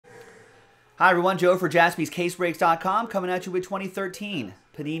Hi everyone, Joe for JaspysCaseBreaks.com coming at you with 2013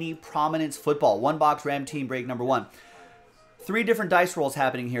 Panini Prominence Football. One box Ram Team break number 1. 3 different dice rolls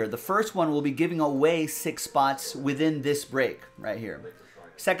happening here. The first one will be giving away 6 spots within this break right here.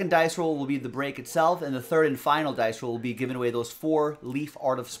 Second dice roll will be the break itself, and the third and final dice roll will be giving away those 4 Leaf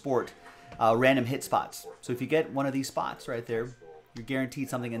Art of Sport random hit spots. So if you get one of these spots right there, you're guaranteed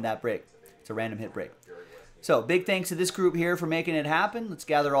something in that break. It's a random hit break. So big thanks to this group here for making it happen. Let's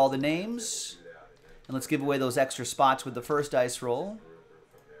gather all the names, and let's give away those extra spots with the first dice roll.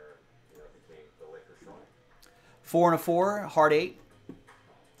 4 and a 4, heart 8.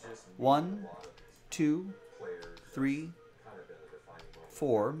 1, 2, 3,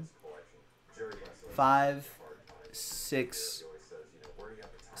 4, 5, 6,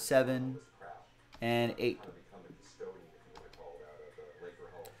 7, and 8.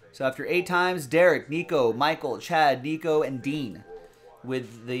 So after 8 times, Derek, Nico, Michael, Chad, Nico, and Dean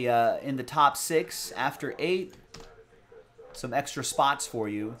with the in the top 6. After 8, some extra spots for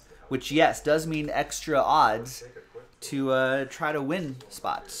you, which yes does mean extra odds to try to win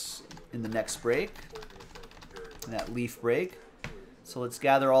spots in the next break, in that Leaf break. So let's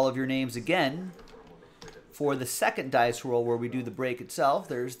gather all of your names again for the second dice roll where we do the break itself.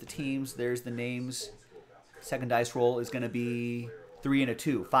 There's the teams, there's the names. Second dice roll is going to be 3 and a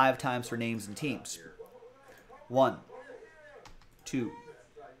 2, 5 times for names and teams. 1, 2,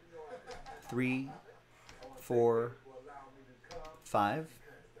 3, 4, 5.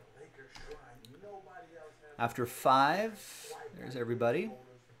 After 5, there's everybody.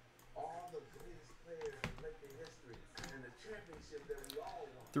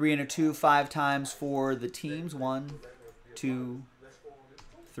 3 and a 2, 5 times for the teams. 1, 2,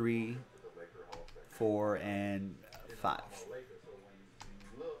 3, 4, and 5.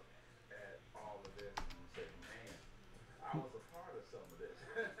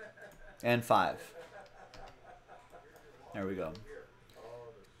 And 5. There we go.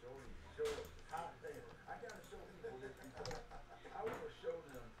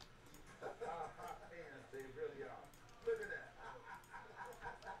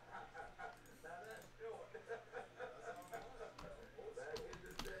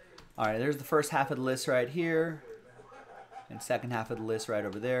 All right, there's the first half of the list right here, and second half of the list right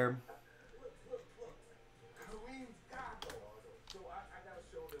over there.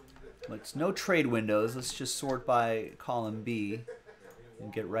 It's no trade windows. Let's just sort by column B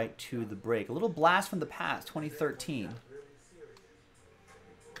and get right to the break. A little blast from the past, 2013.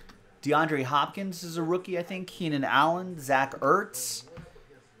 DeAndre Hopkins is a rookie, I think. Keenan Allen, Zach Ertz.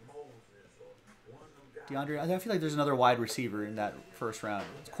 DeAndre, I feel like there's another wide receiver in that first round.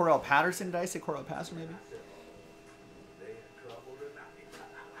 It's Cordell Patterson. Did I say Cordell Patterson maybe?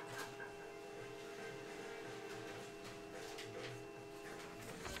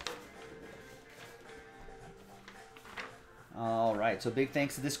 All right, so big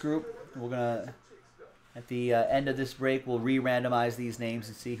thanks to this group. We're gonna, at the end of this break, we'll re-randomize these names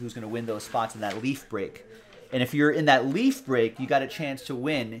and see who's gonna win those spots in that Leaf break. And if you're in that Leaf break, you got a chance to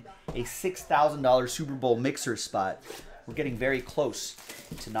win a $6,000 Super Bowl mixer spot. We're getting very close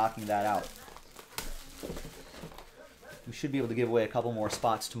to knocking that out. We should be able to give away a couple more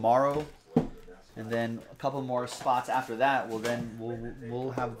spots tomorrow, and then a couple more spots after that.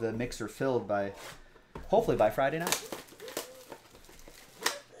 We'll have the mixer filled by, hopefully by Friday night.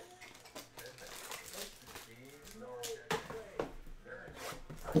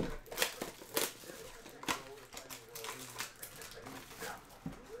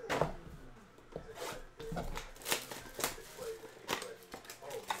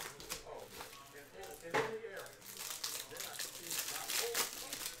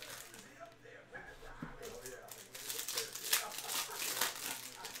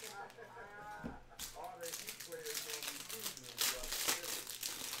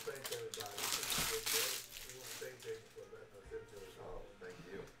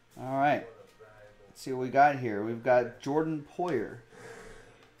 All right, let's see what we got here. We've got Jordan Poyer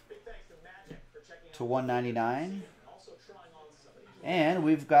to 199, and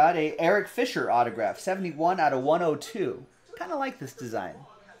we've got a Eric Fisher autograph, 71 out of 102. Kind of like this design.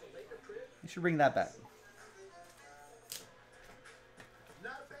 We should bring that back.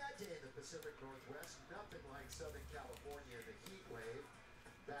 Not a bad day in the Pacific Northwest. Nothing like Southern California in the heat wave.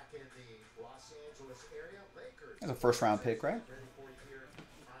 Back in the Los Angeles area, Lakers. That's a first-round pick, right?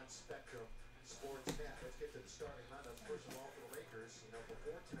 Let's get to the starting lineups. First of all, for the Lakers,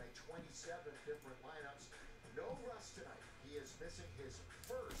 before tonight, 27 different lineups. No Russ tonight. He is missing his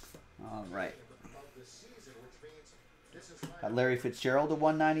first Right. of the season, which means this is Got Larry Fitzgerald to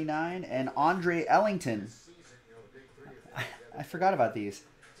 199 and Andre Ellington. I forgot about these.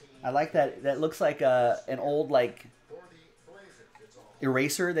 I like that. That looks like an old like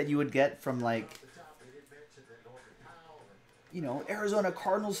eraser that you would get from like, you know, Arizona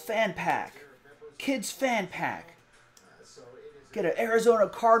Cardinals fan pack, kids fan pack. Get an Arizona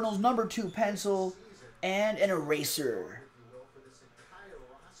Cardinals #2 pencil and an eraser.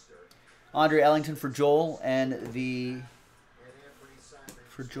 Andre Ellington for Joel and the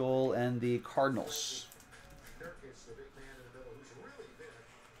Cardinals.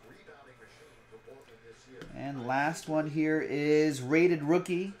 And last one here is rated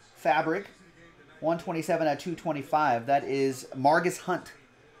rookie fabric, 127 out of 225. That is Margus Hunt.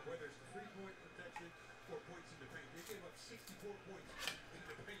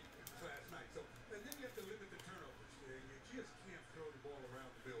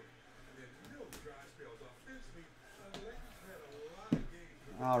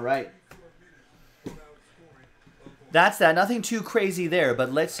 All right. That's that. Nothing too crazy there,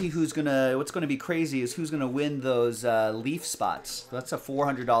 but let's see what's gonna be crazy is who's gonna win those leaf spots. That's a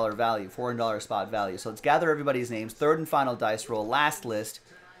 $400 value, $400 spot value. So let's gather everybody's names. Third and final dice roll. Last list.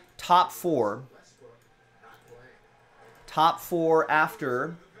 Top four. Top four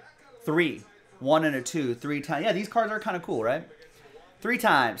after 3. 1 and a 2. 3 times. Yeah, these cards are kind of cool, right? 3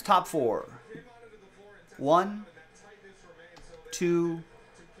 times. Top 4. 1, 2,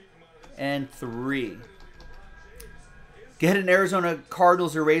 and 3. Get an Arizona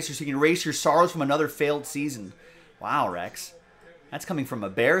Cardinals eraser so you can erase your sorrows from another failed season. Wow, Rex. That's coming from a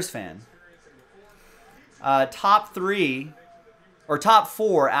Bears fan. Top 3, or top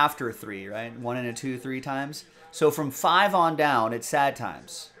 4 after 3, right? 1 and a 2, 3 times. So from 5 on down, it's sad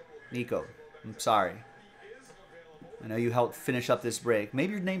times. Nico, I'm sorry. I know you helped finish up this break.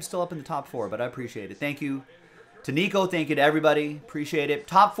 Maybe your name's still up in the top 4, but I appreciate it. Thank you to Nico. Thank you to everybody. Appreciate it.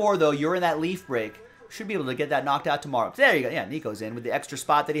 Top 4, though, you're in that leaf break. Should be able to get that knocked out tomorrow. There you go. Yeah, Nico's in with the extra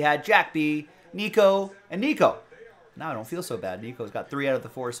spot that he had. Jack B, Nico, and Nico. Now I don't feel so bad. Nico's got 3 out of the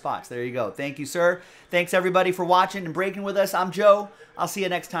 4 spots. There you go. Thank you, sir. Thanks, everybody, for watching and breaking with us. I'm Joe. I'll see you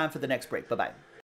next time for the next break. Bye-bye.